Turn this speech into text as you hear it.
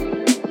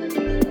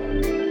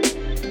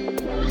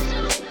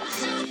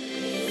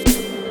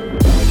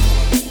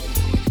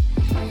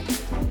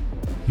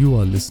You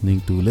are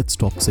listening to Let's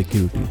Talk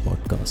Security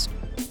podcast,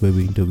 where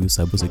we interview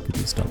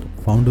cybersecurity startup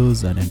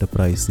founders and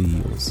enterprise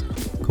CEOs,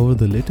 cover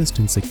the latest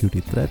in security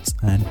threats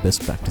and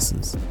best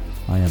practices.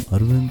 I am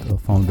Arvind, a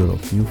founder of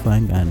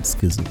Newfang and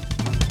Schism.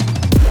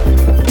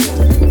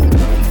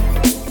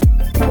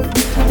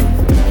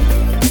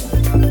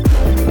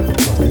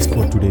 Our guest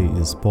for today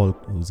is Paul,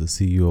 who is the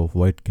CEO of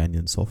White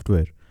Canyon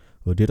Software,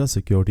 a data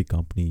security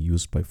company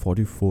used by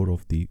 44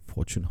 of the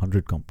Fortune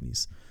 100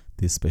 companies.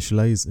 They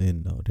specialize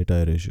in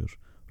data erasure.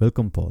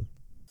 Welcome, Paul.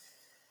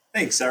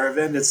 Thanks,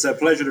 Aravind. It's a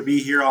pleasure to be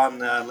here on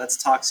Let's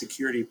Talk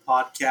Security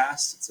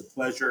podcast. It's a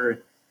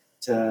pleasure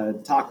to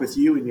talk with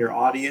you and your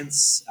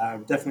audience.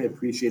 Definitely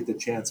appreciate the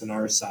chance on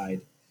our side.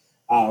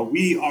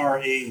 We are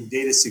a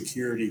data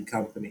security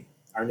company.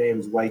 Our name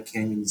is White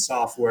Canyon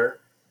Software,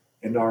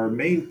 and our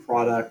main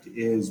product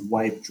is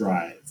Wipe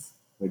Drive,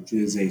 which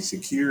is a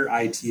secure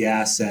IT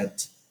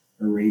asset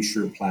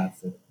erasure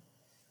platform.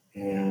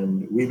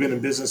 And we've been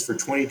in business for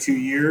 22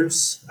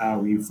 years.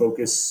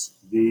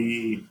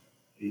 The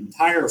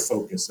entire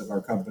focus of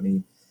our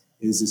company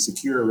is the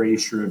secure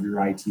erasure of your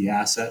IT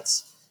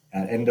assets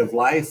at end of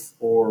life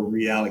or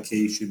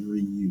reallocation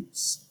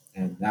reuse.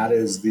 And that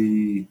is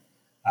the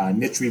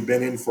niche we've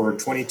been in for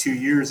 22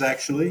 years,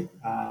 actually.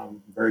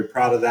 Very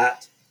proud of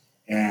that.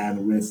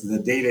 And with the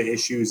data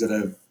issues that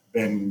have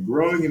been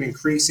growing and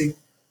increasing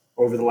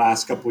over the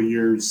last couple of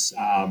years,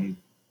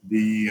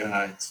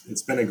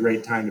 it's been a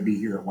great time to be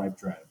here at Wipe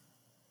Drive.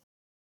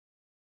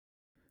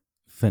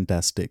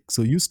 Fantastic.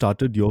 So you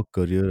started your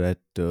career at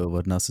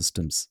Varna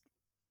Systems.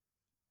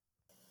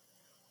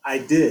 I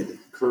did,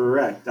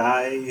 correct.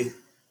 I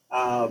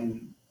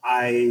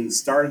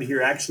started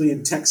here actually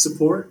in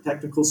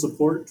technical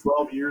support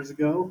 12 years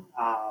ago.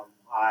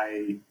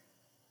 I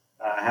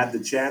had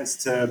the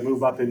chance to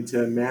move up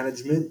into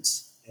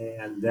management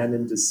and then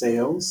into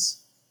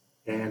sales.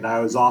 And I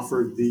was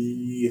offered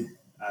the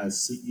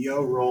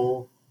CEO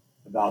role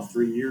about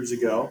 3 years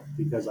ago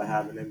because I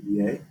have an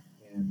MBA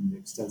and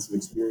extensive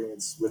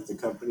experience with the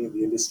company and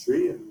the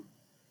industry. And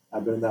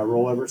I've been in that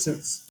role ever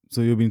since.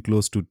 So you've been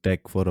close to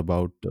tech for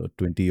about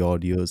 20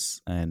 odd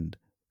years and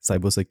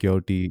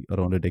cybersecurity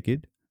around a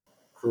decade.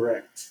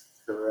 Correct.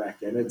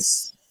 And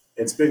it's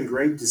been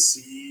great to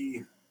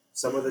see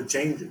some of the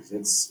changes.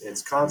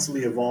 It's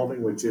constantly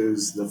evolving, which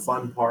is the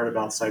fun part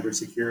about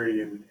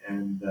cybersecurity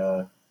and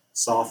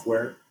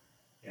software.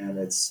 And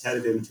it's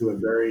headed into a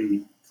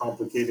very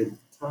complicated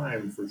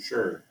time for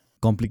sure.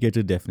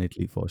 Complicated,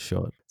 definitely, for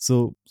sure.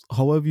 So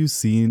how have you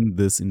seen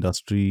this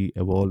industry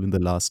evolve in the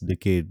last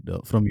decade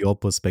from your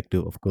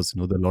perspective? Of course,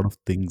 there are a lot of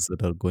things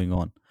that are going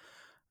on,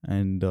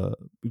 and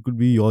it could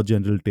be your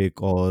general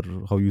take or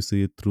how you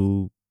see it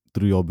through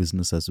your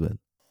business as well.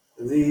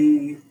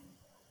 The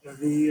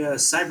the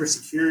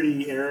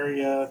cybersecurity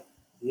area,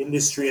 the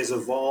industry has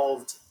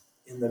evolved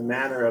in the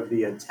manner of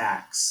the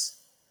attacks.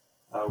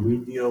 We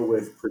deal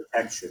with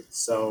protection,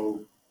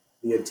 so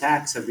the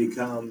attacks have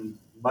become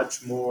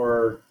much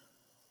more.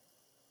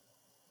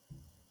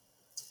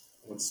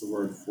 What's the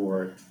word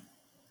for it?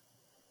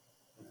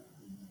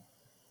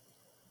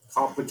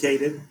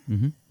 Complicated,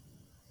 Hmm.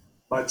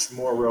 much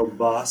more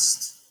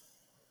robust,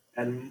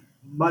 and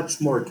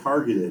much more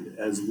targeted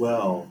as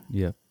well.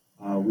 Yeah.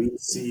 We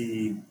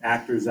see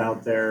actors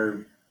out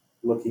there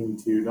looking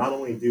to not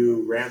only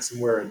do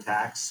ransomware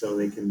attacks, so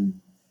they're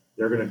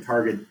going to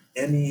target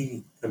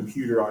any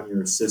computer on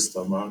your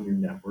system, on your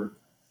network.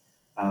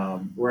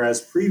 Whereas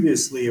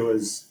previously it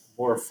was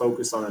more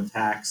focused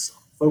attacks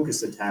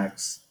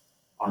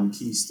on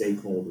key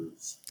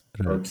stakeholders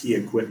or Right. key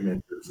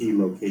equipment or key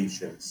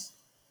locations,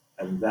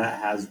 and that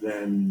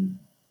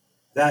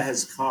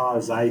has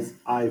caused,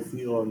 I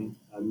feel,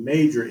 a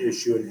major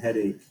issue and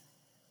headache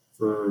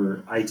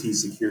for IT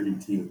security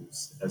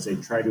teams as they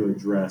try to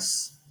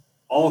address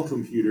all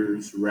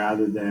computers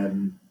rather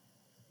than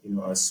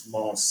a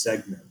small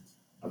segment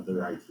of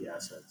their IT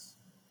assets.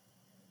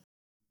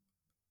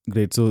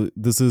 Great. So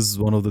this is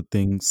one of the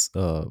things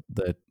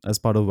that, as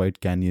part of White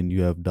Canyon,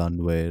 you have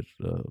done, where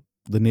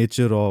the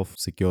nature of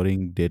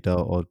securing data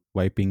or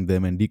wiping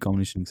them and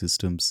decommissioning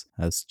systems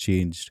has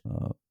changed.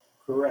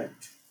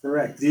 Correct.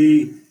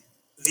 The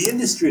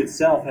industry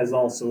itself has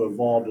also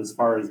evolved as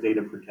far as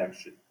data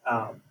protection.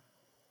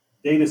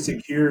 Data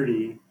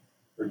security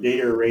or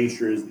data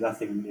erasure is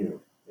nothing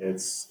new.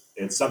 It's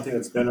something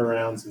that's been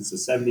around since the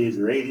 70s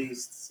or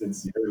 80s,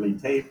 since the early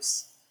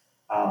tapes.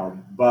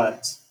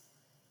 But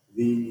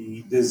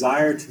the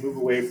desire to move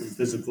away from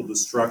physical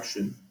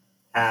destruction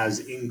has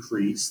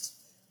increased,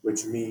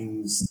 which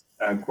means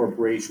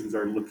corporations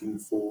are looking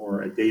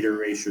for a data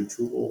erasure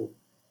tool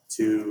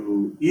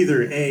to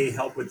either A,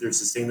 help with their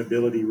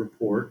sustainability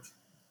report,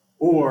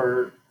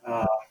 or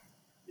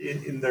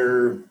in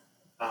their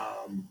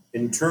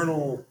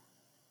internal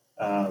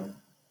uh,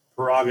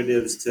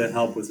 prerogatives to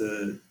help with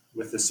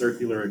the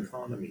circular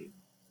economy.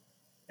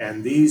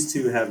 And these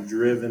two have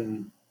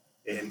driven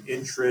an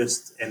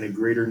interest and a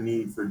greater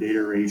need for data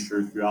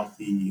erasure throughout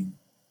the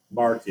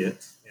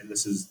market. And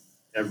this is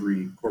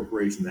every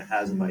corporation that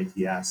has an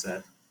IT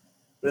asset.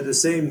 But at the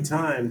same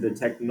time, the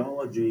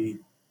technology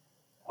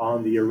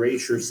on the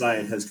erasure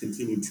side has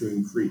continued to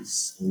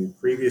increase. We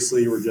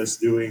previously were just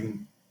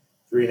doing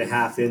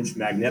 3.5 inch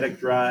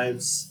magnetic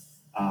drives.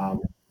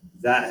 Um,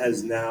 that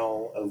has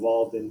now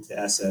evolved into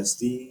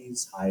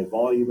SSDs, high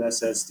volume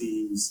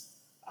SSDs,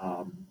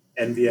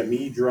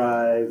 NVMe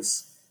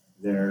drives.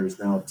 There's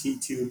now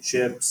T2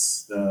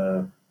 chips.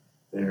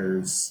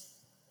 There's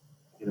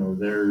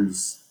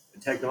there's a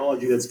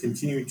technology that's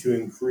continuing to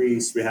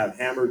increase. We have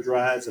hammer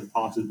drives and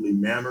possibly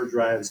mammer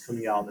drives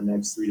coming out in the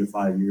next 3 to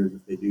 5 years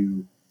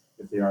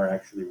if they are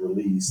actually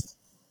released.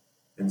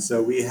 And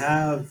so we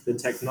have the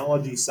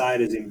technology side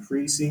is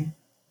increasing,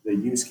 the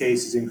use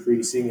case is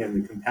increasing,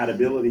 and the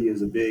compatibility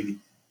is a big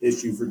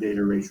issue for data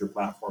erasure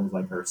platforms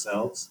like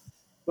ourselves.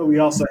 But we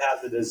also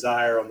have the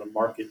desire on the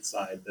market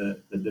side.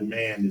 The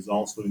demand is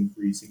also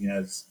increasing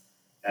as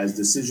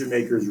decision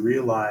makers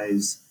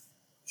realize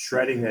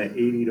shredding an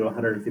 80 to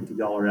 $150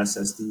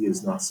 SSD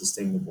is not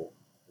sustainable.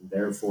 And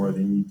therefore,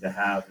 they need to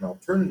have an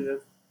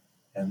alternative,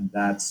 and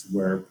that's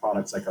where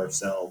products like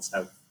ourselves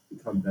have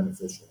become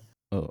beneficial.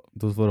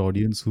 Those for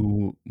audience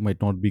who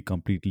might not be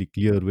completely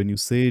clear, when you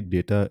say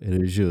data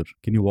erasure,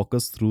 can you walk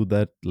us through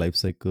that life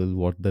cycle,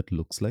 what that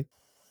looks like?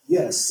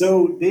 Yes,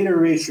 so data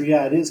erasure,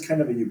 yeah, it is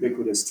kind of a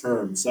ubiquitous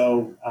term.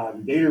 So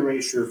data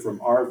erasure, from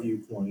our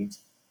viewpoint,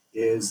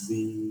 is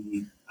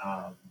the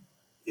um,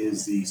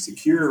 is the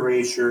secure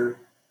erasure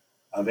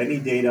of any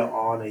data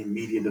on a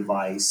media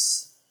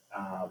device,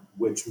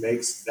 which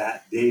makes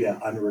that data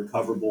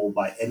unrecoverable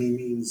by any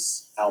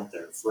means out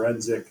there,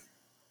 forensic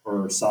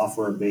or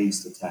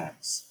software-based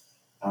attacks.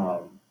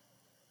 Um,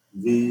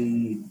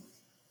 the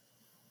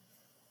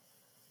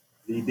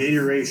the data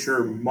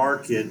erasure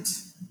market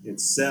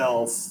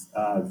itself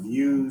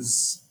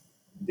views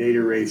data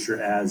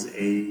erasure as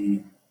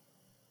a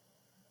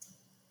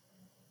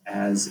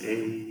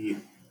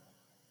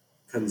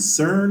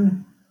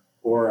concern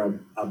or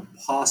a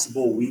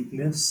possible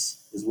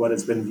weakness is what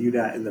it's been viewed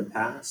at in the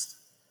past,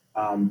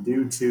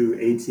 due to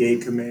ATA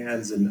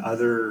commands and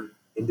other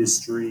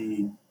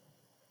industry.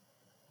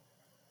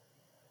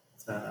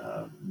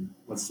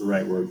 What's the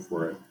right word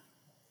for it?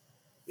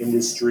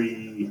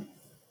 Industry.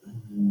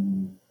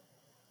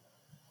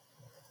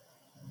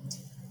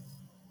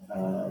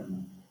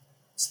 Um,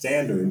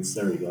 Standards.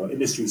 There we go.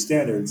 Industry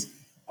standards.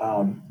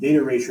 Data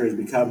erasure has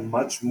become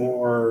much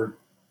more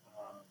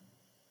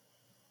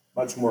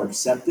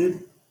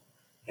accepted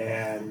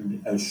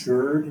and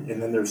assured,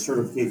 and then there's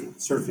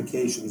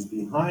certifications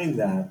behind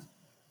that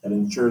that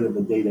ensure that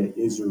the data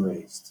is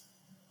erased.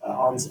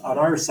 On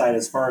our side,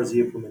 as far as the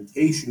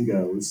implementation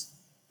goes,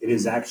 it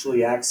is actually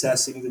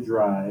accessing the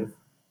drive,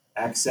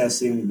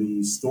 accessing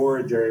the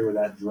storage area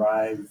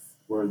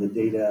where the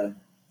data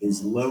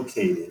is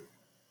located,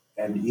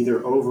 and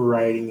either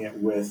overriding it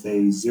with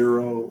a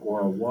 0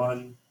 or a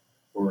 1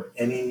 or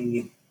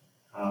any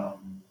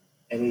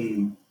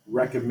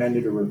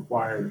recommended or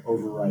required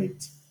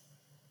overwrite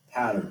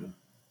pattern.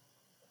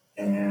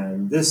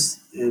 And this,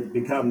 it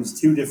becomes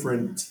two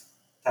different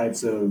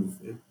types of,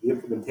 the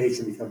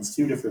implementation becomes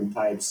two different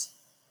types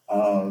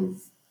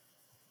of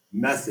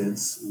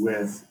methods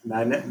with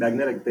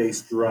magnetic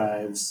based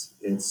drives.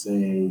 It's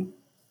using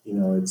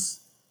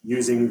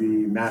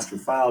the master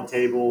file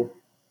table,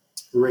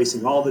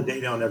 erasing all the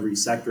data on every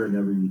sector and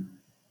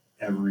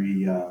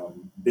every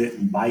bit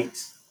and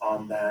byte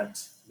on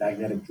that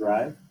magnetic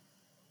drive.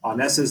 On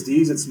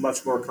SSDs, it's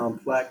much more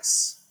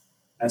complex.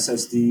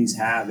 SSDs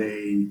have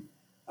a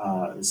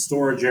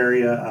storage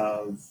area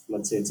of,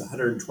 let's say it's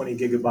 120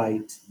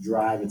 gigabyte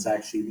drive. It's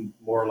actually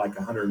more like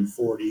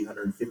 140,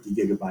 150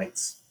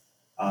 gigabytes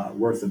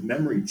worth of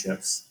memory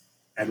chips.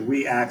 And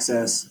we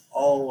access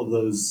all of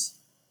those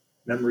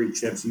memory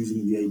chips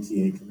using the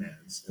ATA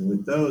commands. And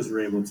with those,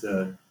 we're able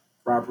to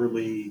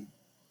properly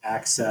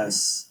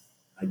access,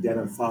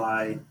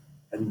 identify,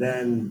 and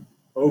then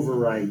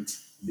overwrite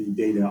the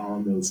data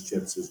on those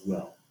chips as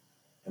well.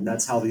 And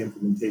that's how the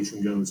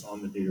implementation goes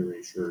on the data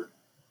erasure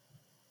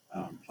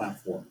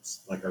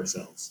platforms like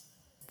ourselves.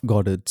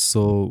 Got it.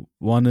 So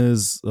one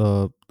is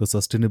the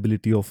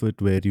sustainability of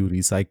it, where you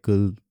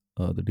recycle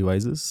the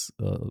devices,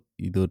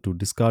 either to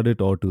discard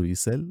it or to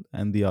resell,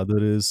 and the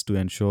other is to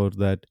ensure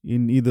that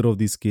in either of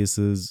these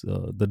cases,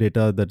 the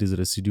data that is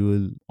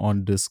residual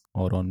on disk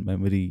or on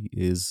memory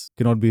is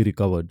cannot be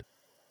recovered.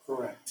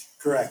 Correct.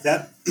 Correct.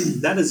 That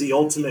is the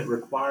ultimate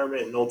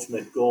requirement and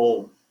ultimate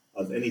goal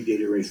of any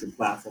data erasure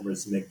platform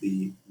is to make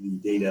the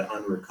data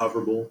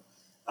unrecoverable.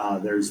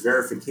 There's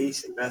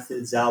verification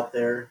methods out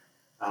there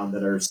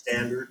that are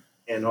standard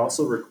and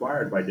also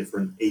required by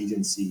different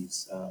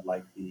agencies,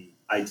 like the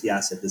IT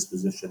asset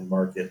disposition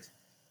market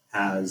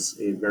has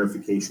a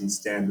verification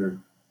standard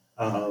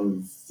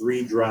of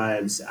 3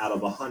 drives out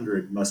of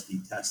 100 must be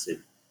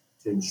tested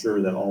to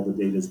ensure that all the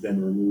data has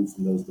been removed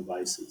from those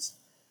devices.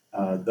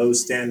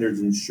 Those standards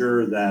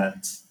ensure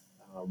that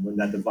when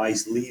that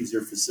device leaves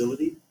your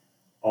facility,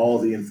 all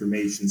the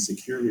information is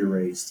securely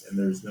erased and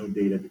there's no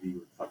data to be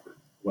recovered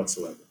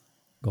whatsoever.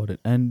 Got it.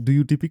 And do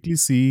you typically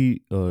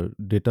see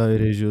data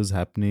erasures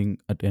happening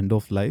at end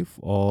of life,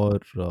 or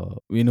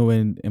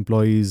when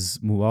employees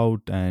move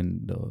out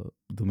and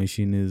the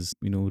machine is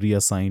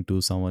reassigned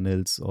to someone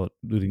else or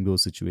during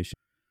those situations?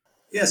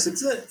 Yes,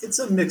 it's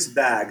a mixed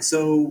bag.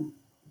 So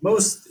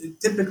most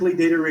typically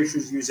data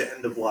erasers use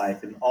end of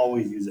life and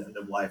always use end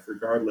of life,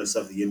 regardless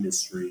of the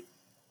industry.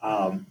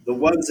 The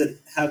ones that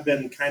have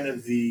been kind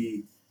of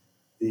the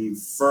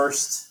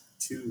first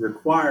to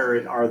require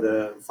it are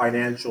the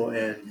financial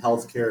and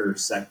healthcare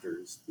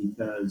sectors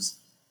because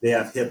they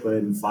have HIPAA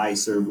and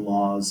FISERV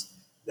laws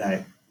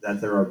that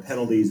there are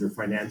penalties or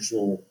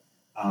financial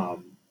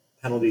um,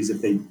 penalties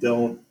if they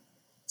don't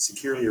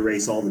securely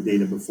erase all the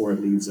data before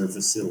it leaves their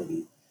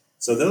facility.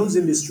 So those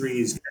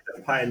industries kind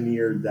of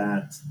pioneered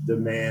that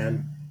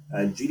demand.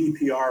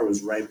 GDPR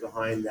was right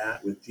behind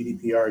that. With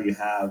GDPR, you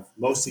have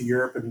most of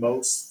Europe and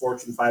most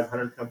Fortune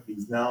 500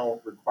 companies now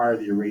require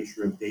the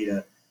erasure of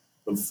data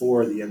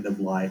before the end of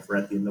life or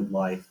at the end of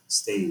life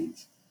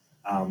stage.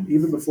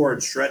 Even before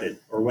it's shredded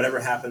or whatever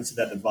happens to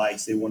that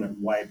device, they want it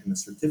wiped and a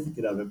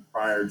certificate of it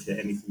prior to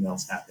anything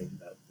else happening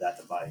to that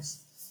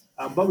device.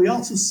 But we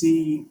also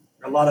see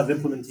a lot of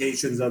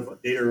implementations of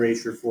data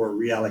erasure for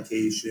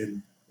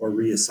reallocation or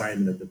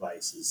reassignment of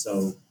devices.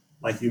 So,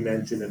 like you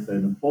mentioned, if an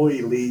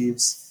employee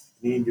leaves,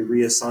 you need to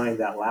reassign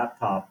that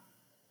laptop.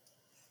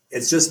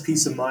 It's just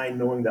peace of mind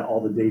knowing that all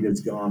the data is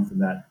gone from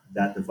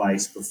that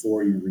device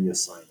before you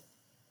reassign it,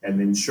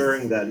 and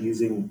ensuring that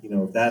using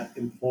if that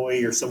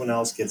employee or someone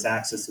else gets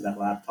access to that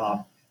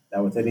laptop,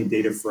 that with any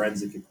data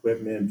forensic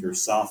equipment or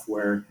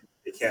software,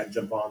 they can't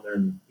jump on there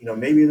and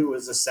maybe there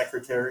was a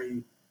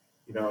secretary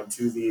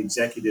to the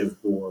executive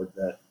board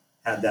that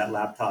had that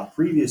laptop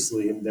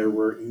previously, and there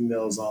were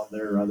emails on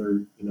there, or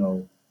other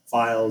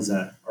files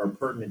that are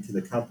pertinent to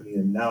the company,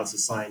 and now it's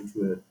assigned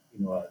to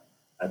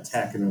a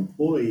tech and an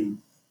employee.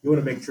 You want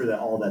to make sure that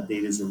all that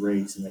data is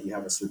erased and that you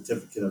have a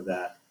certificate of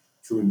that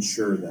to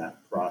ensure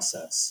that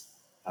process.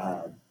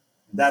 Uh,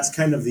 that's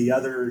kind of the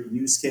other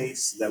use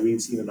case that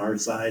we've seen on our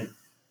side.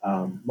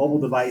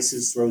 Mobile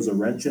devices throws a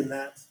wrench in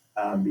that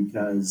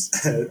because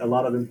a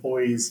lot of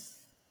employees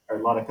or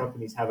a lot of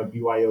companies have a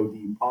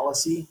BYOD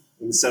policy.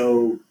 And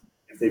so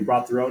if they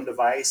brought their own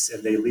device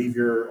and they leave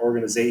your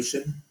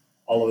organization,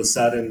 all of a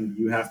sudden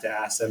you have to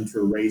ask them to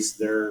erase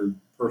their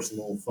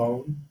personal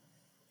phone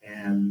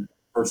and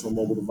personal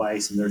mobile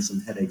device, and there's some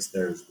headaches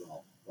there as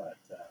well. But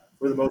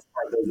for the most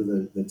part, those are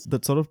the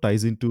That sort of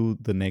ties into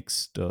the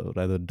next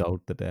rather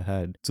doubt that I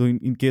had. So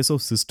in case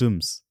of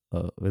systems,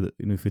 whether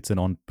if it's an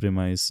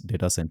on-premise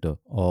data center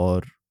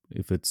or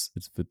if it's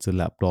a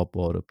laptop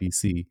or a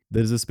PC,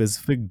 there is a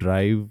specific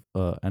drive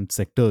and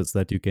sectors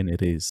that you can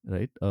erase,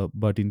 right?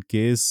 But in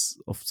case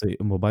of say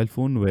a mobile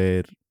phone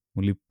where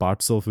only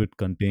parts of it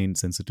contain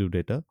sensitive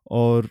data,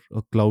 or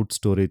a cloud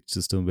storage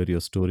system where you're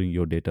storing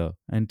your data,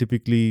 and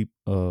typically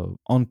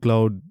on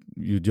cloud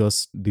you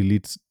just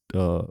delete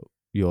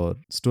your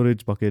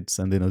storage buckets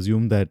and then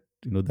assume that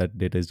that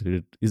data is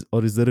deleted.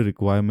 Is there a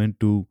requirement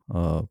to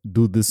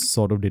do this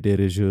sort of data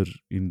erasure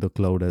in the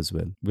cloud as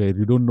well, where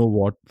you don't know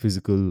what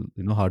physical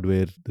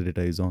hardware the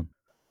data is on?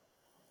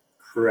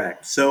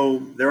 correct. So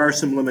there are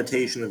some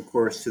limitation, of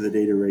course, to the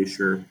data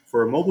erasure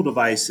for mobile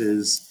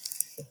devices.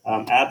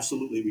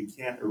 Absolutely, we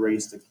can't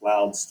erase the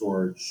cloud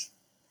storage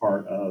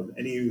part of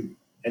any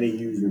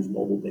user's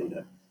mobile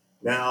data.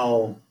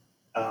 Now,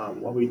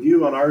 what we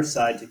do on our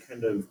side to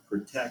kind of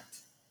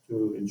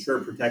to ensure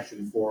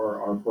protection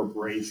for our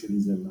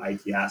corporations and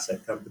IT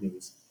asset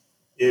companies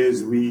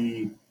is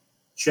we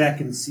check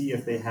and see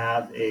if they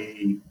have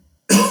a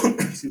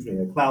excuse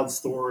me, a cloud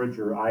storage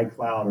or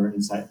iCloud or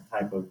any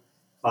type of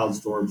cloud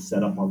storage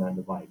set up on that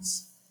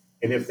device.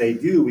 And if they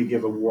do, we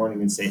give a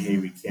warning and say, hey,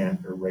 we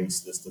can't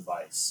erase this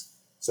device.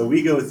 So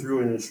we go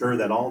through and ensure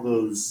that all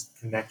those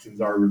connections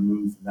are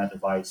removed from that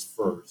device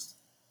first.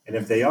 And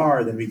if they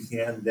are, then we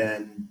can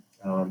then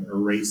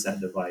erase that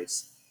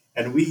device.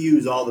 And we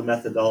use all the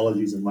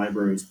methodologies and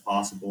libraries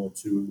possible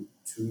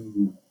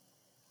to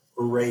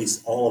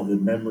erase all of the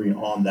memory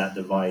on that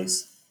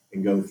device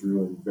and go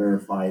through and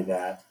verify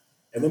that.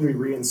 And then we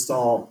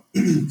reinstall,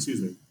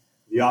 excuse me,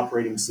 the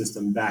operating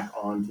system back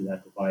onto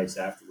that device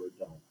after we're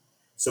done.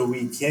 So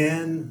we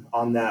can,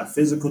 on that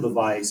physical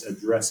device,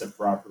 address it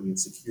properly and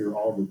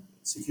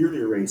securely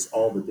erase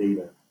all the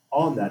data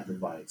on that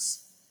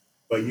device.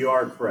 But you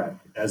are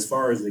correct. As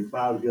far as the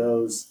cloud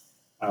goes,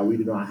 we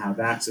do not have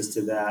access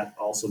to that.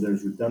 Also,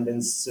 there's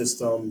redundant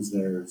systems.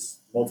 There's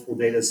multiple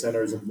data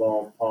centers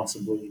involved,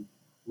 possibly.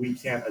 We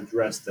can't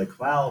address the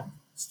cloud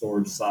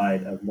storage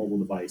side of mobile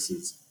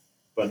devices,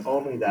 but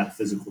only that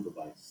physical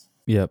device.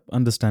 Yeah,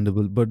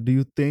 understandable. But do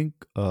you think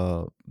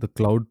the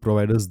cloud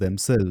providers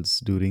themselves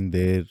during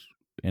their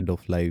end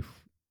of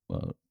life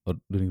or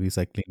during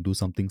recycling do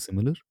something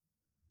similar?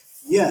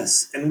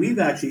 Yes, and we've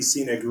actually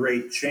seen a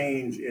great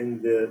change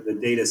in the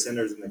data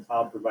centers and the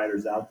cloud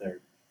providers out there.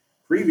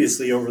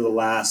 Previously, over the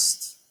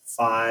last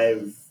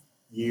 5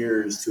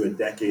 years to a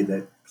decade,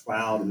 that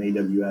cloud and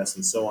AWS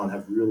and so on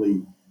have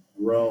really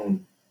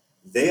grown.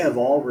 They have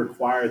all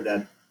required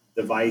that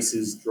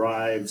devices,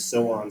 drives,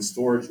 so on,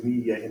 storage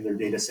media in their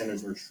data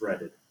centers are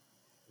shredded.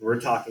 We're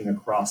talking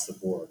across the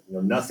board.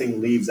 Nothing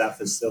leaves that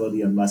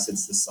facility unless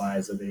it's the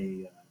size of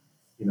a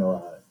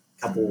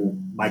couple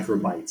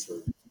microbytes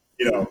or,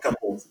 a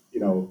couple,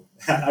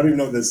 I don't even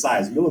know the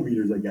size,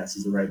 millimeters, I guess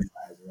is the right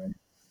size,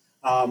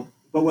 right?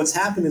 But what's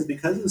happened is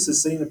because of the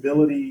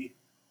sustainability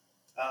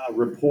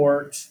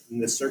report in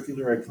the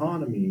circular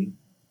economy,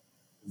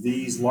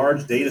 these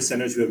large data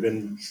centers who have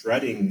been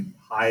shredding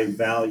high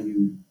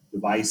value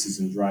devices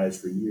and drives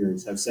for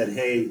years have said,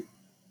 hey,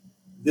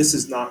 this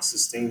is not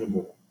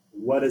sustainable.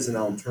 What is an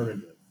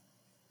alternative?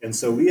 And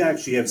so we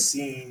actually have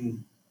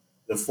seen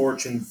the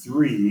Fortune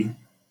 3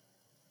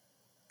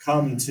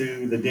 come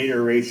to the data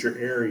erasure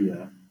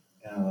area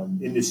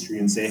industry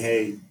and say,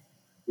 hey,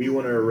 we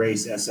want to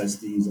erase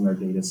SSDs in our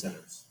data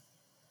centers,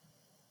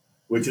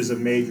 which is a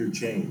major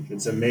change.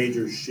 It's a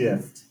major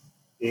shift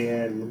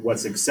in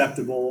what's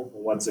acceptable,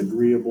 what's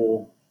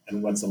agreeable,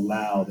 and what's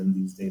allowed in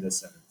these data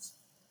centers.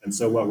 And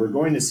so what we're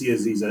going to see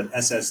is these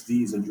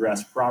SSDs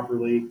addressed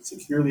properly,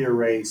 securely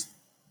erased,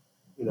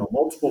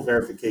 multiple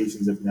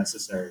verifications if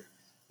necessary.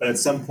 But at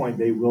some point,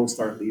 they will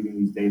start leaving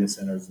these data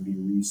centers and be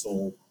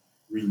resold,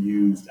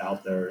 reused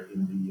out there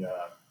in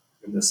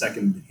the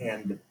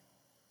second-hand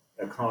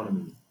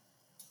economy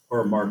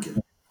or market.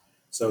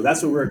 So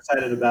that's what we're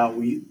excited about.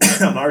 We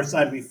on our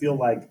side, we feel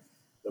like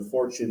the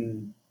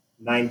Fortune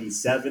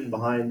 97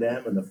 behind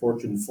them and the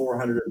Fortune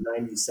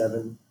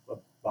 497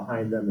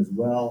 behind them as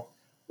well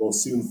will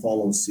soon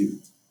follow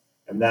suit.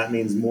 And that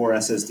means more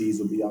SSDs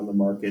will be on the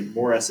market,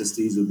 more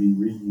SSDs will be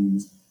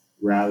reused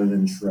rather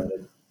than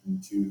shredded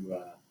into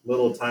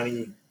little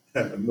tiny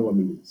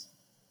millimeters.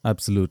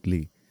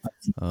 Absolutely.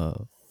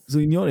 Uh, so,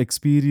 in your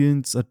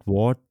experience, at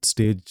what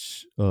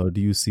stage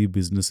do you see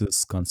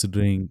businesses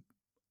considering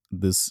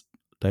this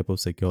type of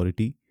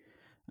security?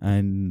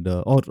 And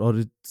or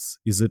it's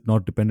is it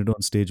not dependent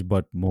on stage,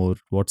 but more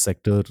what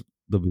sector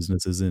the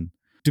business is in?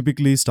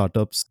 Typically,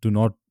 startups do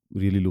not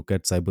really look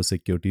at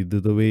cybersecurity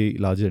the way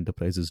larger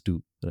enterprises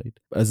do, right?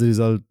 As a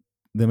result,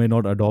 they may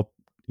not adopt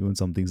even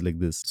some things like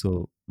this.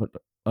 So, but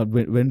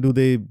when do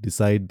they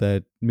decide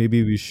that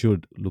maybe we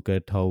should look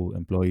at how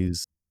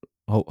employees,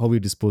 how we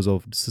dispose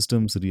of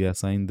systems,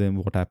 reassign them,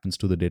 what happens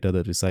to the data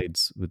that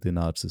resides within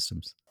our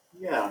systems?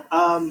 Yeah.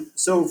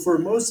 So for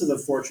most of the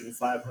Fortune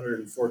 500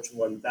 and Fortune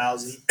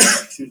 1000,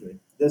 excuse me,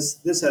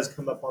 this has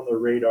come up on the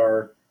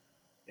radar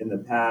in the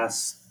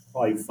past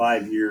probably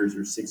 5 years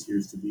or 6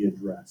 years to be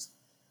addressed.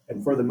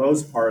 And for the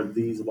most part,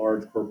 these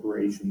large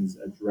corporations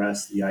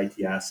address the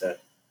IT asset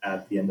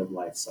at the end of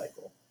life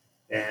cycle.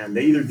 And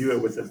they either do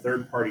it with a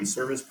third party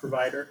service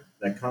provider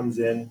that comes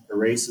in,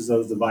 erases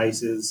those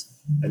devices,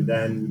 and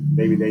then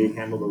maybe they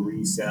handle the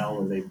resale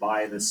or they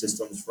buy the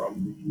systems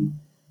from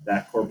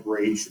that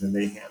corporation and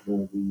they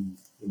handle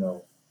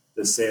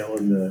the sale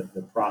and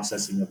the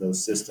processing of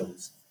those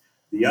systems.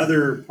 The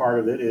other part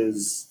of it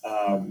is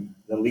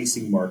the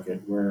leasing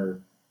market, where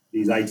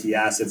these IT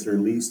assets are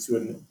leased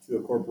to a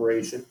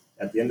corporation.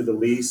 At the end of the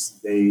lease,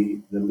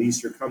 the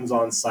leaser comes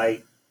on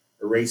site,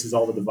 erases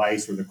all the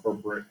device, or the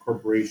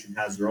corporation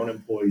has their own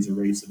employees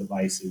erase the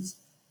devices,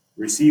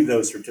 receive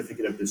those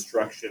certificate of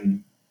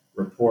destruction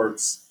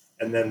reports,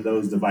 and then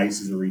those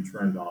devices are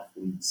returned off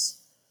lease.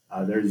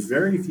 There's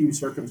very few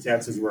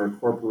circumstances where a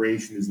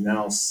corporation is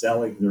now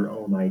selling their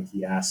own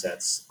IT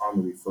assets on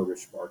the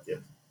refurbished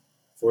market.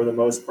 For the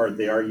most part,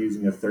 they are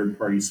using a third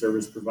party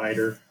service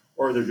provider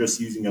or they're just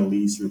using a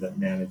leaser that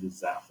manages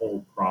that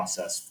whole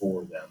process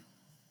for them.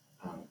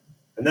 Um,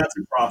 and that's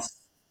across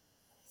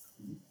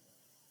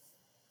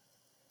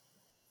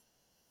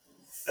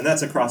and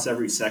that's across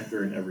every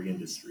sector and every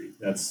industry.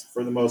 That's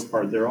for the most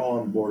part, they're all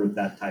on board with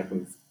that type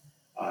of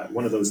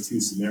one of those two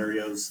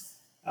scenarios.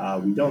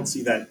 We don't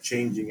see that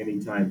changing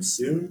anytime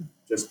soon,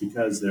 just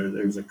because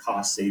there's a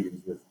cost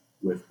savings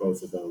with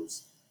both of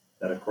those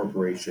that a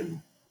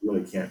corporation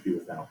really can't do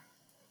without.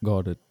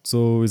 Got it.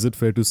 So, is it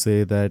fair to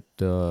say that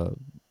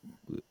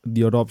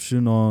the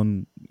adoption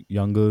on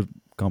younger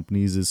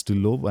companies is still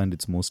low, and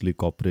it's mostly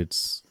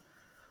corporates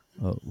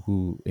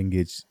who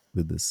engage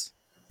with this?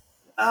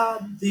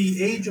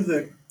 The age of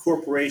the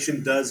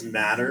corporation does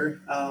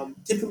matter,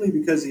 typically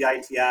because the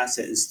IT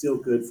asset is still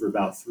good for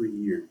about 3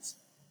 years.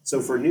 So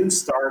for new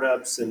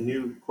startups and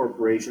new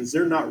corporations,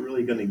 they're not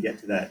really going to get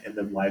to that end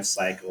of life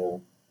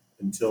cycle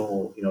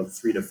until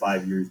 3 to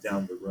 5 years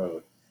down the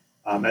road.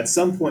 At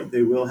some point,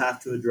 they will have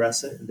to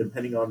address it, and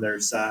depending on their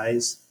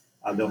size,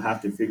 they'll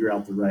have to figure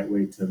out the right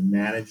way to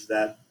manage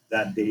that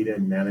data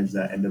and manage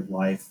that end of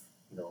life,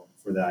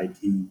 for the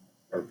IT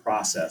or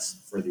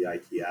process for the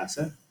IT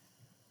asset.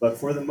 But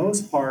for the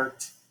most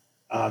part,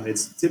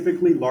 it's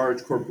typically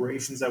large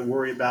corporations that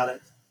worry about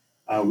it.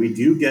 We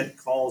do get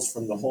calls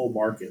from the whole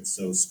market.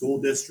 So, school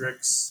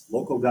districts,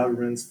 local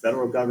governments,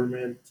 federal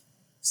government,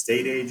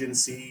 state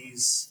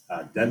agencies,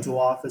 dental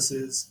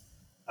offices.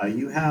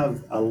 You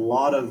have a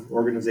lot of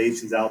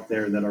organizations out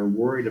there that are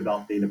worried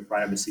about data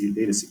privacy and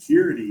data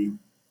security,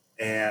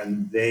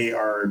 and they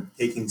are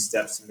taking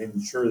steps to make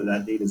sure that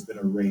that data has been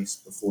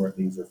erased before it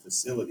leaves their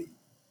facility.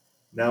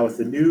 Now, with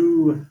the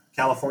new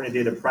California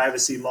data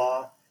privacy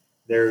law,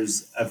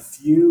 there's a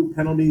few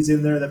penalties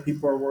in there that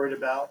people are worried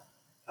about.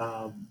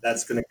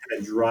 That's going to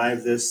kind of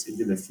drive this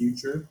into the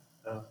future.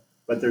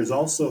 but there's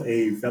also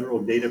a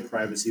federal data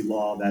privacy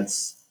law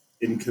that's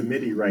in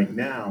committee right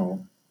now.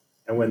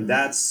 And when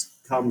that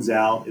comes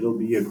out, it'll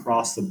be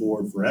across the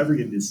board for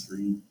every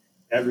industry,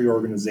 every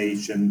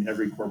organization,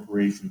 every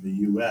corporation in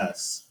the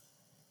US.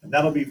 And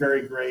that'll be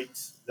very great.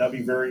 That'll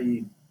be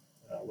very,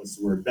 what's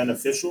the word,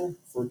 beneficial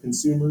for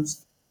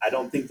consumers. I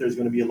don't think there's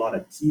going to be a lot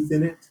of teeth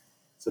in it.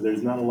 So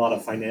there's not a lot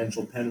of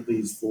financial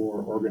penalties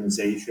for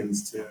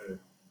organizations to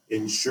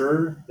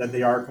ensure that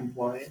they are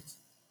compliant.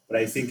 But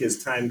I think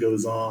as time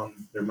goes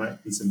on, there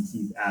might be some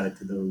teeth added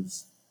to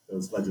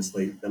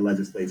the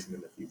legislation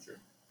in the future.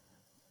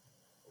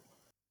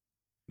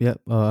 Yeah,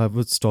 I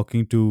was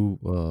talking to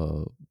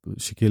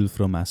Shakil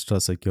from Astra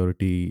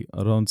Security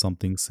around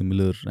something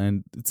similar,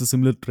 and it's a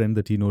similar trend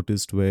that he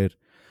noticed where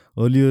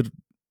earlier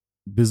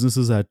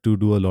businesses had to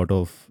do a lot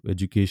of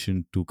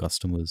education to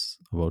customers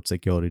about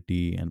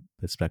security and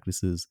best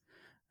practices,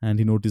 and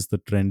he noticed the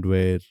trend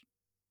where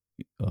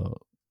uh,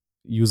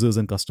 users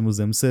and customers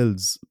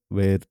themselves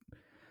were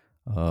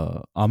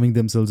arming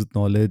themselves with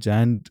knowledge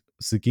and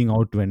seeking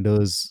out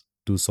vendors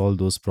to solve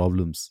those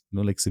problems,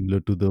 like similar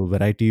to the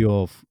variety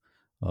of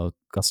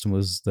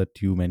customers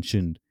that you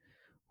mentioned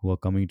who are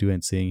coming to you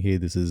and saying, hey,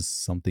 this is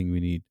something we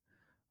need.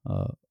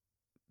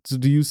 So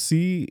do you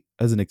see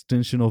as an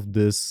extension of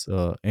this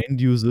end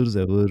users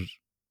ever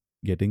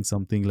getting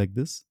something like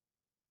this,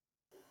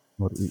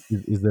 or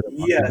is there a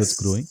market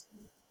that's growing?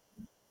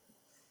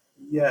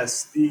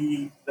 Yes,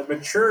 yes. The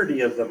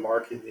maturity of the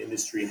market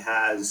industry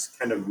has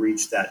kind of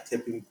reached that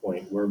tipping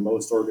point where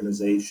most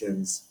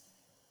organizations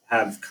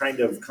have kind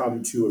of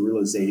come to a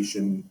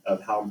realization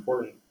of how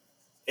important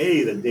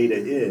A, the data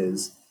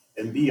is,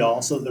 and B,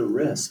 also the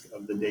risk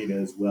of the data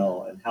as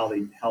well, and how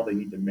they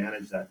need to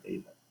manage that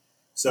data.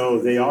 So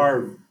they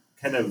are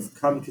kind of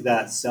come to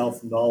that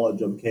self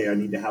knowledge of, okay, I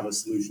need to have a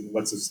solution.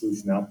 What's a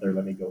solution out there?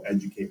 Let me go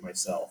educate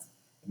myself.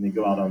 And they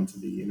go out onto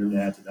the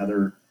internet and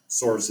other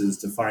sources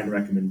to find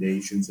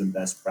recommendations and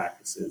best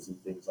practices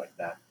and things like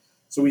that.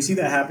 So we see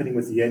that happening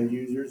with the end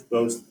users,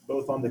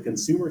 both on the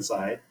consumer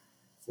side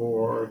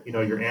for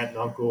your aunt and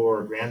uncle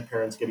or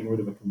grandparents getting rid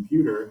of a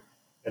computer,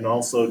 and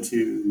also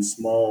to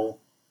small,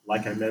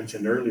 like I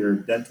mentioned earlier,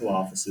 dental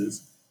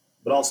offices,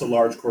 but also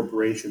large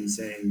corporations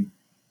saying,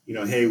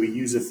 hey, we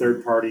use a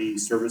third party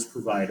service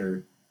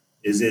provider.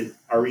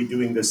 Are we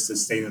doing this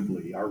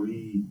sustainably? Are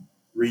we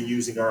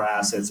reusing our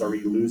assets? Are we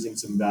losing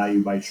some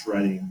value by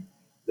shredding?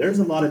 There's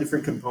a lot of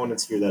different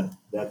components here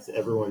that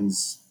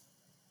everyone's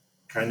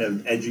kind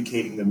of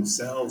educating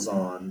themselves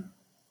on,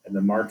 and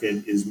the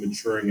market is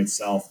maturing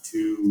itself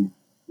to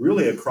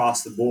really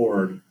across the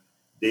board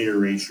data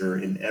erasure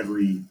in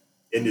every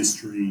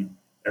industry,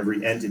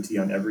 every entity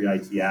on every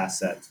IT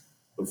asset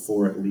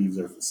before it leaves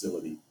their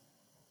facility.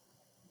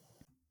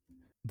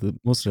 The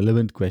most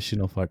relevant question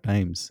of our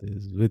times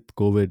is, with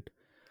COVID,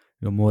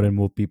 more and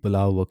more people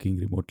are working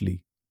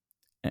remotely,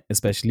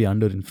 especially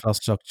under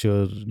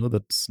infrastructure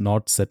that's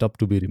not set up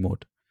to be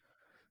remote.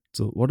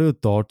 So what are your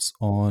thoughts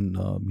on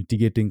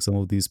mitigating some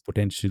of these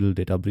potential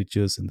data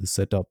breaches in this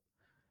setup,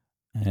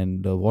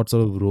 and what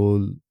sort of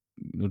role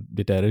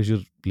data erasure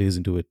plays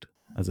into it,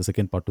 as a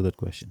second part to that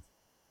question?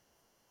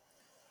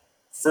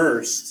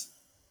 First,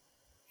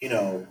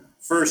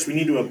 first we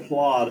need to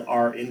applaud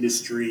our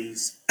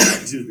industries,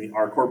 excuse me,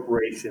 our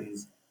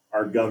corporations,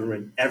 our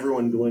government,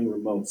 everyone going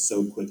remote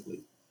so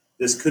quickly.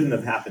 This couldn't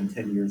have happened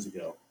 10 years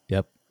ago.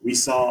 Yep. We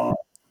saw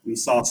we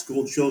saw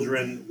school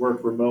children work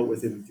remote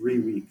within 3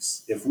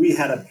 weeks. If we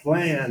had a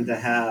plan to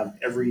have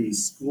every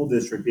school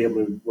district be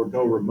able to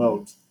go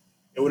remote,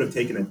 it would have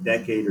taken a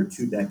decade or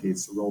 2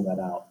 decades to roll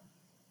that out.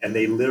 And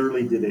they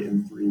literally did it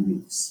in 3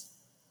 weeks.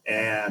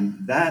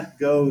 And that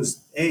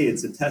goes,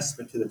 it's a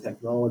testament to the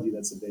technology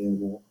that's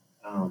available,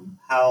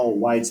 how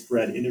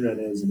widespread internet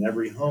is in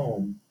every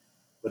home,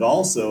 but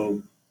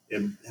also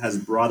it has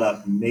brought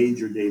up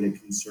major data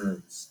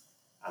concerns.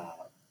 Uh,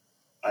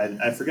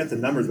 I forget the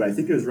numbers, but I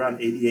think it was around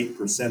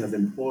 88% of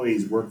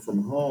employees work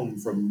from home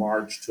from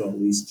March to at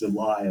least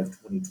July of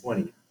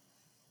 2020.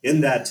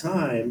 In that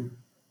time,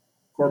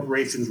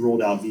 corporations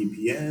rolled out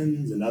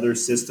VPNs and other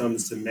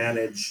systems to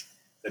manage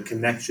the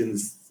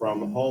connections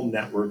from home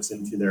networks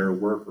into their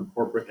work or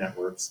corporate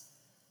networks.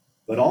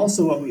 But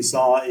also, what we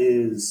saw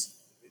is,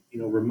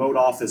 remote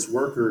office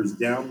workers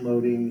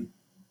downloading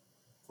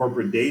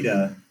corporate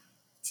data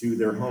to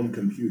their home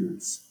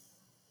computers.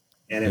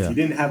 And if Yeah. you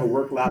didn't have a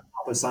work laptop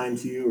assigned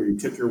to you or you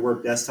took your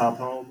work desktop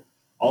home,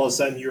 all of a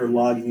sudden you're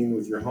logging in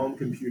with your home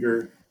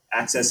computer,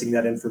 accessing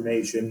that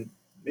information,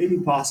 maybe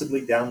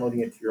possibly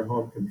downloading it to your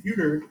home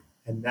computer.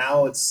 And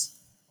now it's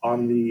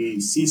on the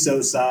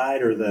CISO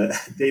side or the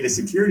data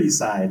security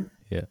side.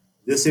 Yeah.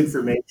 This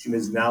information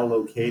is now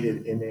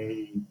located in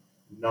a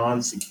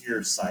non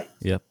secure site.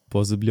 Yeah,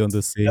 possibly on the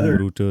The same other,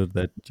 router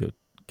that your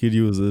kid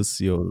uses,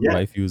 your yeah,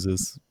 wife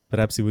uses,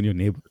 perhaps even your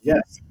neighbor.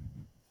 yes,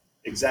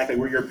 exactly,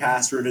 where your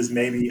password is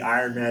maybe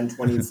Ironman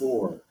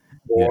 24,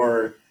 Yeah.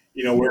 or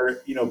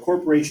where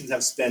corporations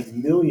have spent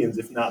millions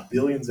if not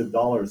billions of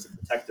dollars to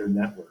protect their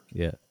network,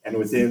 Yeah. and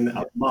within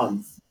a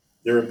month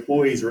their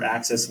employees are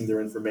accessing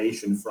their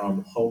information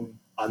from home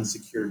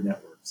unsecured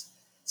networks.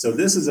 So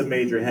this is a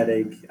major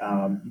headache.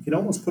 You can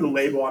almost put a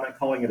label on it,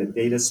 calling it a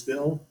data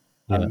spill,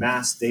 a Yeah.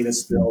 mass data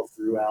spill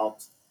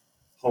throughout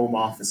home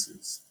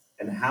offices.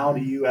 And how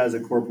do you, as a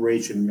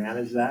corporation,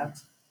 manage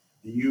that?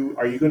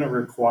 Are you going to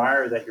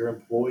require that your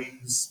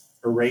employees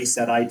erase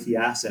that IT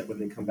asset when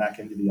they come back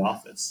into the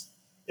office?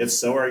 If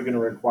so, are you going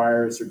to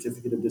require a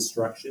certificate of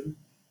destruction?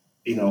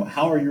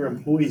 How are your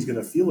employees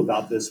going to feel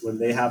about this when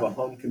they have a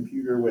home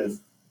computer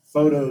with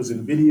photos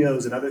and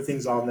videos and other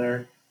things on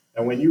there?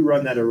 And when you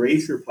run that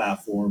erasure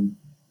platform,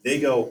 they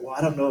go, well,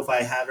 I don't know if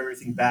I have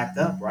everything backed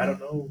up, or I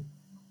don't know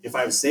if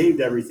I've saved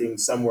everything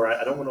somewhere.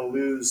 I don't want to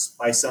lose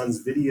my son's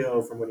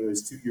video from when he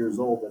was 2 years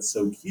old. That's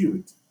so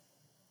cute.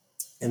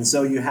 And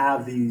so you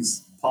have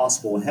these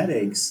possible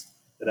headaches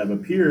that have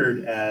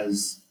appeared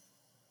as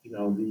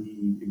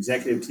the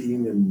executive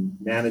team and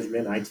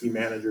management, IT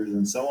managers,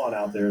 and so on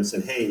out there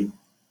said, hey,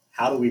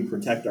 how do we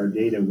protect our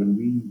data when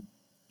we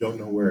don't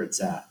know where it's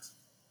at?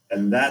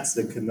 And that's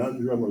the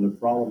conundrum or the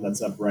problem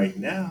that's up right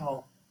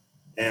now.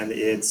 And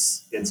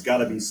it's got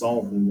to be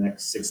solved in the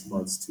next 6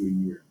 months to a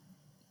year.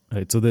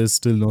 Right. So there's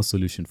still no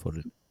solution for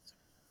it.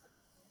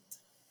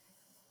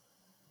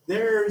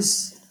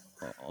 There's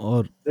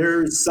Or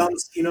there's some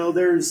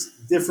there's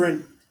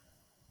different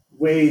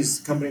ways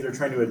companies are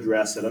trying to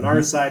address it. On our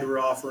Mhm. side, we're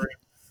offering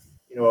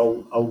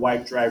a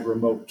wipe drive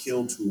remote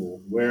kill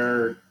tool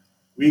where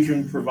we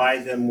can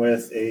provide them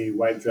with a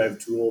wipe drive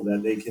tool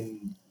that they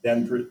can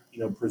then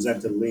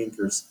present a link,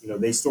 or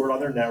they store it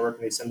on their network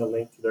and they send a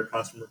link to their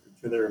customer,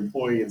 to their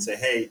employee, and say,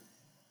 hey,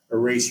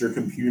 erase your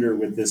computer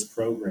with this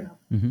program.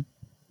 Mhm.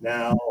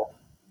 Now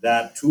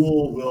that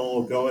tool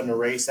will go and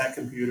erase that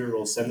computer. It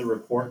will send the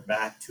report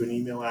back to an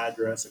email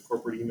address, a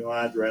corporate email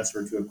address,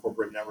 or to a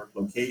corporate network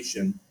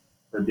location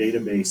or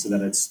database, so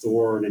that it's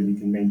stored and you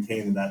can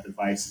maintain that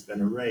device has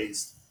been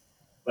erased.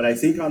 But I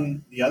think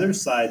on the other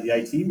side, the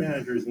IT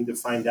managers need to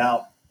find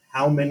out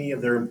how many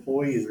of their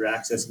employees are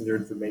accessing their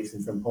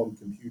information from home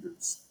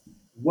computers.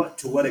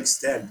 To what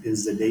extent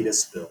is the data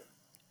spill?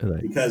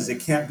 Right. Because it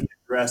can't be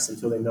addressed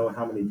until they know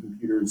how many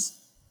computers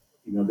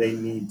they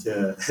need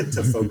to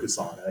to focus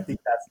on. And I think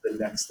that's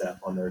the next step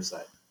on their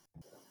side.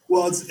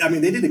 Well, I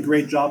mean, they did a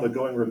great job of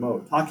going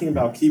remote, talking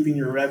about keeping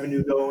your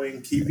revenue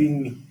going,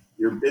 keeping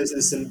your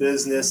business in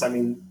business. I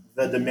mean,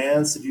 the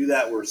demands to do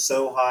that were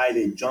so high,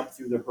 they jumped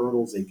through the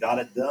hurdles, they got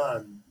it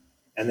done.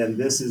 And then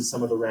this is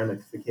some of the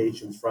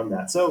ramifications from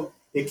that. So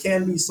it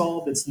can be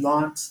solved. It's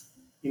not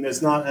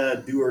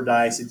a do or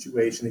die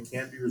situation. It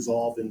can be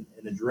resolved and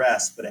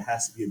addressed, but it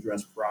has to be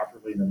addressed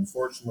properly. And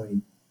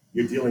unfortunately,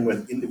 you're dealing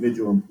with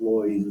individual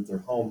employees with their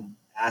home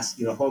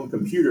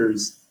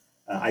computers,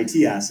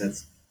 IT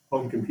assets,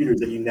 home computers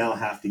that you now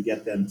have to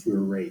get them to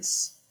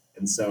erase.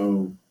 And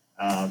so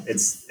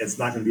it's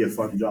not going to be a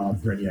fun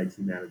job for any IT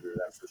manager,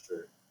 that's for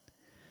sure.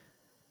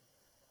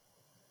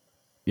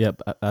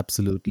 Yep.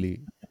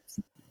 Absolutely.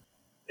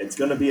 It's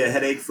going to be a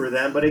headache for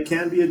them, but it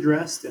can be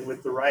addressed. And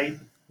with the right,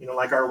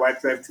 like our wipe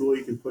drive tool,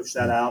 you can push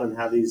that out and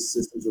have these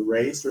systems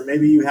erased. Or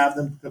maybe you have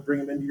them bring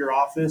them into your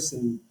office,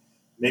 and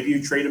maybe you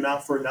trade them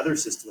out for another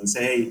system and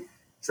say, hey,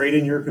 trade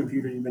in your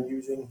computer you've been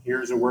using.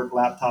 Here's a work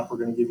laptop we're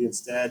going to give you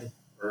instead,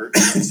 or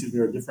excuse me,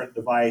 or a different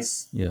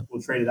device. Yeah.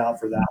 We'll trade it out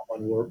for that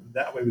one.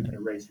 That way we can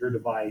erase your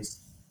device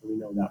and we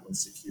know that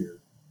one's secure.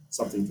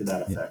 Something to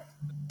that Yeah. effect.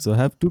 So I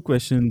have two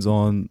questions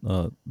on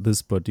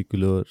this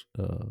particular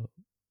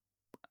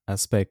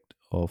aspect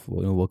of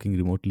working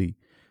remotely.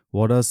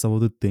 What are some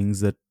of the things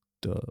that,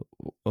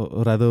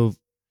 or rather,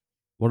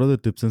 what are the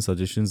tips and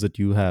suggestions that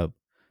you have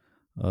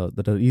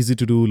that are easy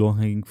to do, low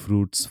hanging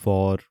fruits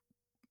uh,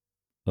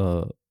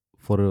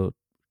 for a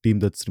team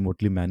that's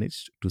remotely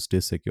managed to stay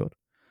secure?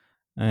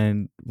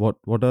 And what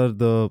are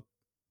the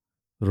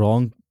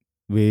wrong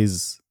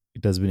ways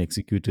it has been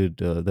executed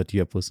that you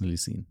have personally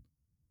seen?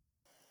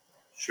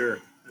 Sure.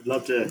 I'd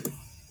love to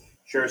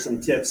share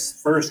some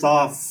tips. First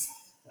off,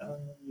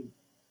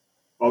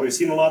 well, we've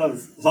seen a lot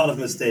of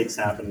mistakes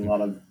happen, a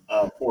lot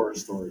of horror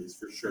stories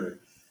for sure.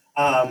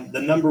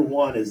 The number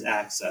one is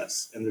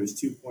access, and there's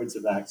 2 points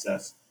of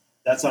access.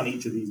 That's on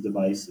each of these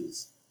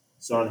devices.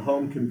 So on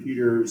home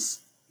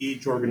computers,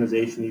 each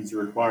organization needs to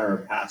require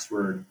a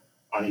password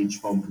on each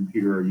home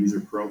computer or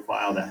user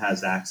profile that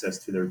has access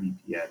to their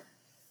VPN.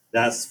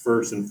 That's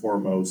first and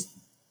foremost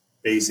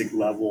basic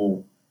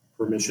level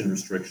permission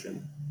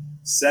restriction.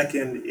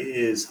 Second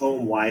is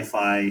home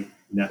Wi-Fi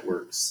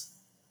networks.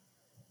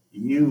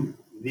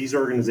 These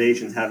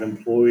organizations have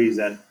employees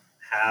that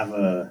have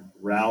a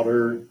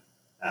router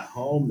at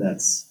home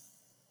that's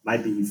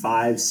might be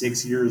 5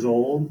 6 years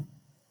old,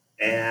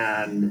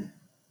 and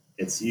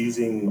it's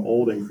using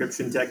old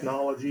encryption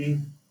technology,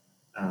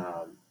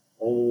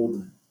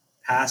 old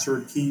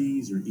password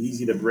keys, or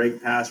easy to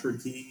break password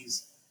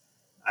keys.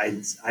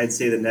 I'd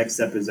say the next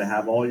step is to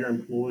have all your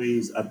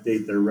employees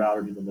update their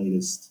router to the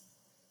latest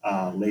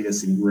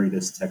and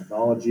greatest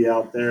technology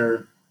out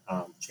there.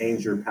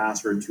 Change your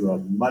password to a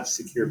much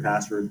secure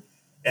password,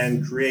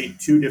 and create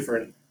two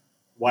different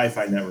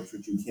Wi-Fi networks,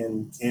 which you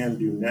can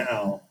do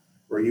now,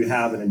 where you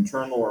have an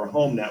internal or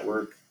home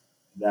network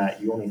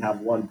that you only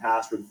have one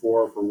password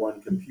for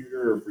one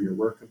computer or for your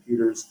work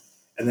computers.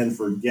 And then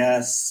for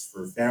guests,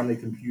 for family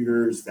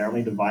computers,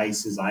 family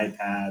devices,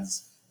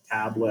 iPads,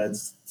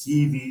 tablets,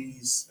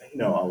 TVs,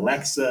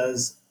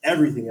 Alexas,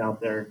 everything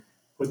out there,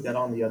 put that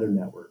on the other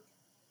network.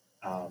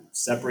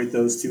 Separate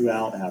those two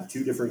out, have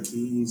two different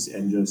keys,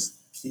 and just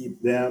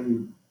keep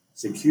them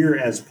secure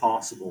as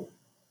possible.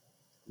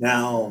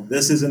 Now,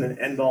 this isn't an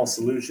end-all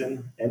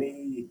solution.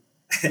 Any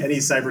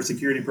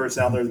cybersecurity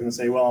person out there is going to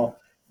say, "Well,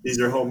 these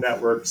are home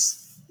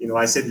networks.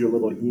 I send you a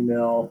little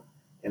email,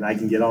 and I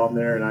can get on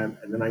there, and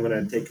then I'm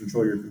going to take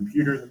control of your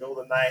computer in the middle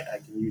of the night. I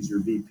can use your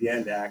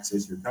VPN to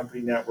access your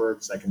company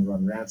networks. I can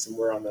run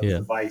ransomware on those Yeah.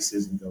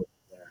 devices and go from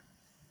there."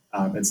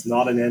 It's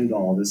not an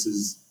end-all. This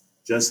is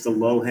just the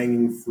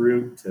low-hanging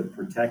fruit to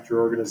protect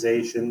your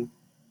organization,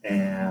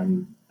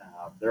 and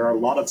there are a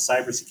lot of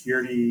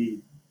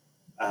cybersecurity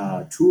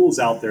tools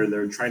out there that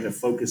are trying to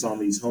focus on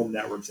these home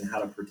networks and how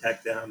to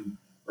protect them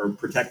or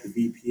protect the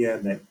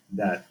VPN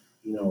that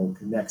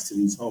connects to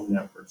these home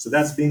networks. So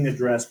that's being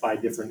addressed by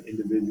different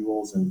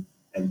individuals and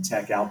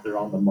tech out there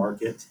on the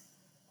market.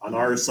 On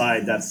our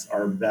side, that's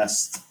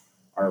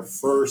our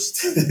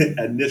first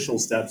initial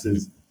steps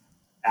is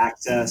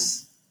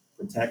access,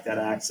 protect that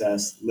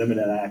access, limit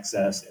that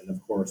access, and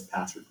of course,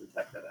 password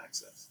protect that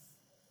access.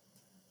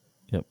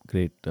 Yep.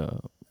 Great.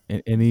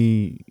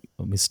 Any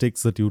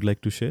mistakes that you would like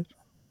to share?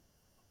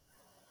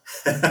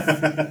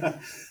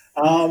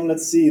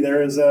 Let's see.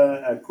 There is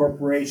a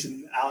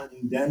corporation out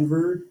in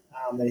Denver.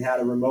 They had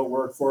a remote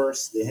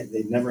workforce.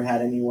 They'd never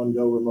had anyone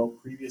go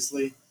remote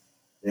previously.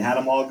 They had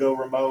them all go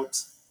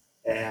remote,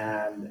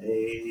 and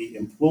a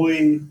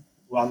employee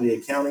on the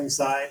accounting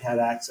side had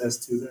access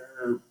to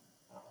their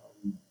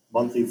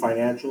monthly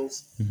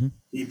financials. Hmm.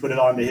 He put it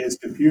onto his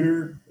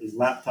computer, his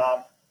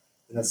laptop,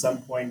 and at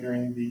some point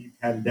during the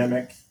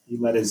pandemic, he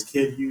let his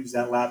kid use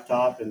that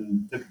laptop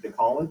and took it to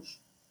college,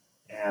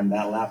 and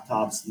that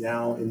laptop's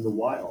now in the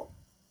wild.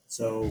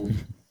 So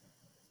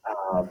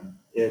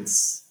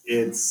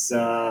it's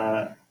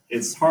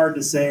hard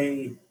to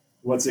say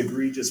what's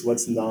egregious,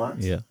 what's not.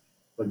 Yeah.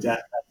 But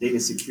that data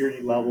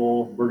security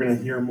level, we're going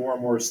to hear more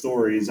and more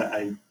stories.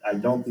 I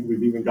don't think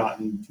we've even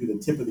gotten to the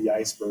tip of the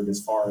iceberg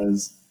as far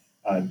as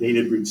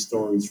data breach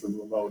stories from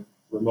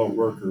remote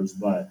workers,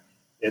 but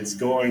it's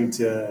going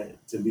to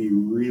be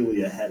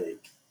really a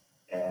headache.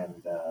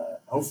 And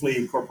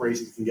hopefully,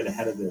 corporations can get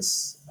ahead of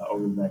this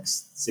over the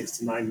next 6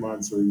 to 9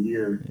 months or a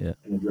year Yeah.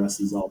 and address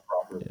these all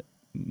properly. Yeah.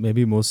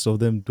 Maybe most of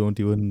them don't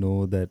even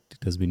know that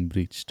it has been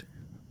breached.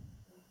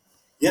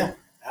 Yeah,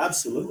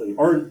 absolutely.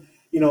 Or,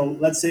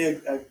 let's say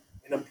an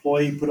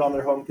employee put on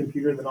their home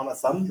computer then on a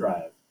thumb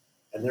drive,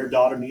 and their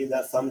daughter needed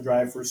that thumb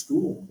drive for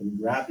school and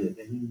grabbed it,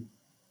 and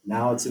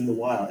now it's in the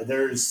wild.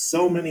 There's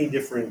so many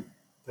different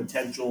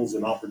potentials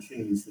and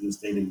opportunities for this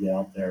data to get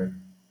out there,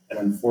 and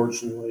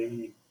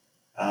unfortunately,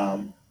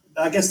 um,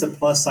 I guess the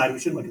plus side, we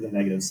shouldn't look at the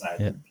negative side.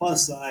 Yeah. The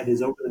plus side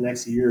is over the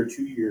next year or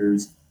 2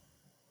 years,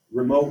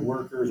 remote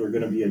workers are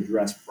going to be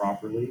addressed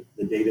properly.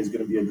 The data is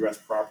going to be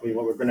addressed properly.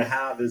 What we're going to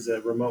have is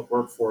a remote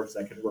workforce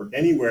that can work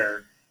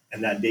anywhere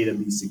and that data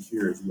be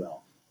secure as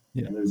well.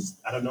 Yeah. And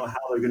I don't know how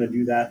they're going to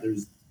do that.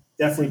 There's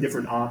definitely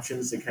different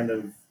options to kind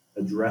of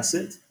address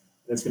it.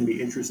 And it's going to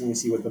be interesting to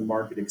see what the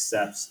market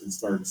accepts and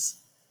starts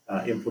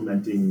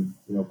implementing,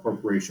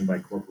 corporation by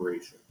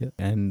corporation. Yeah.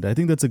 And I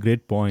think that's a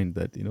great point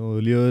that,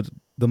 earlier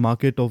the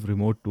market of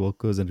remote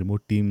workers and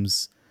remote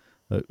teams,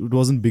 it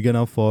wasn't big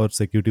enough for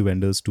security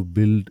vendors to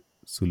build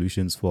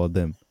solutions for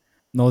them.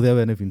 Now they have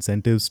enough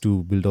incentives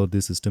to build out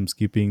these systems,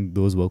 keeping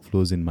those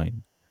workflows in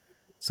mind.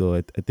 So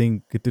I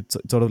think it's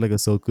sort of like a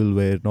circle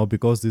where now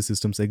because these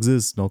systems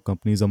exist, now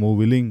companies are more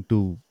willing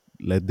to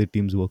let their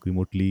teams work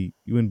remotely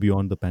even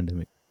beyond the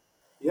pandemic.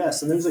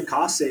 Yes, and there's a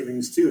cost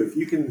savings too. If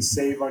you can Mhm.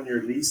 save on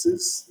your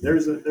leases, Yeah.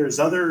 there's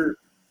other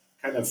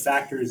kind of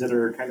factors that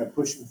are kind of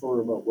pushing for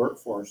remote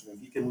workforce. And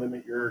if you can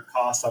limit your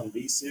cost on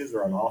leases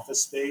or on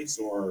office space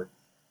or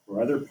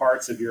other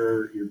parts of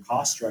your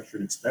cost structure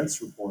and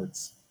expense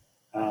reports,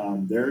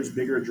 there's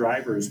bigger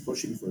drivers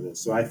pushing for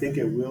this. So I think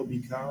it will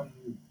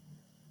become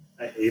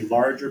a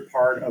larger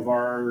part of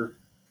our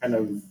kind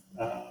of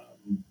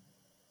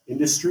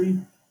industry.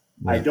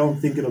 I Yeah. don't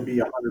think it'll be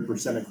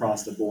 100%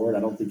 across the board. I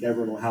don't think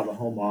everyone will have a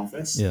home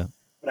office, Yeah.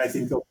 but I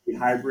think there'll be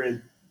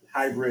hybrid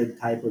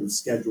type of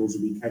schedules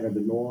will be kind of the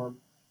norm,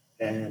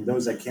 and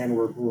those that can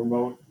work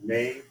remote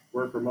may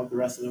work remote the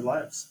rest of their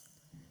lives.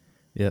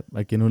 Yeah.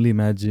 I can only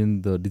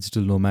imagine the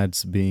digital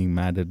nomads being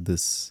mad at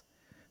this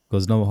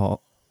because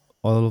now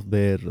all of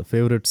their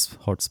favorites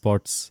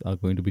hotspots are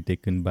going to be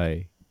taken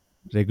by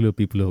regular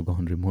people who have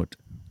gone remote.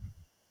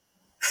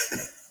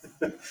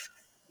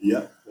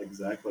 Yep,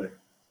 exactly.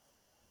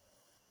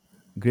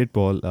 Great,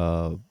 Paul.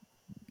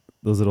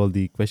 Those are all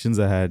the questions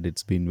I had.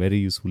 It's been very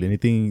useful.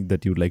 Anything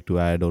that you'd like to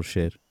add or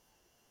share?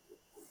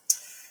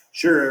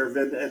 Sure,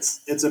 Irvin.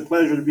 It's a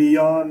pleasure to be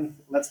on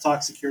Let's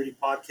Talk Security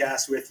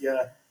podcast with you.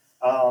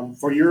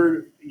 For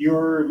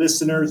your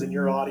listeners and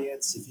your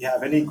audience, if you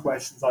have any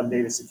questions on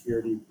data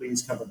security,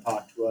 please come and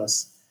talk to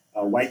us.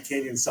 White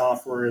Canyon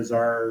Software is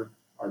our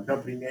our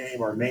company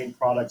name, our main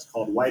product's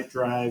called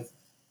WipeDrive.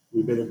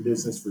 We've been in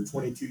business for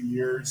 22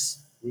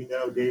 years. We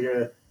know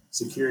data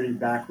security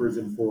backwards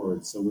and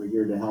forwards, so we're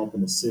here to help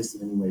and assist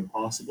in any way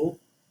possible.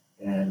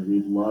 And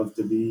we'd love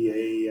to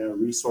be a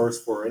resource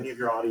for any of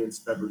your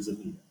audience members that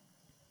need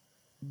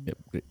it. Yep,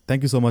 great.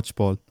 Thank you so much,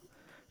 Paul.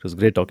 It was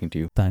great talking to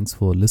you. Thanks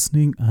for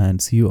listening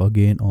and see you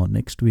again on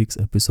next week's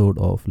episode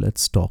of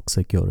Let's Talk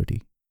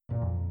Security.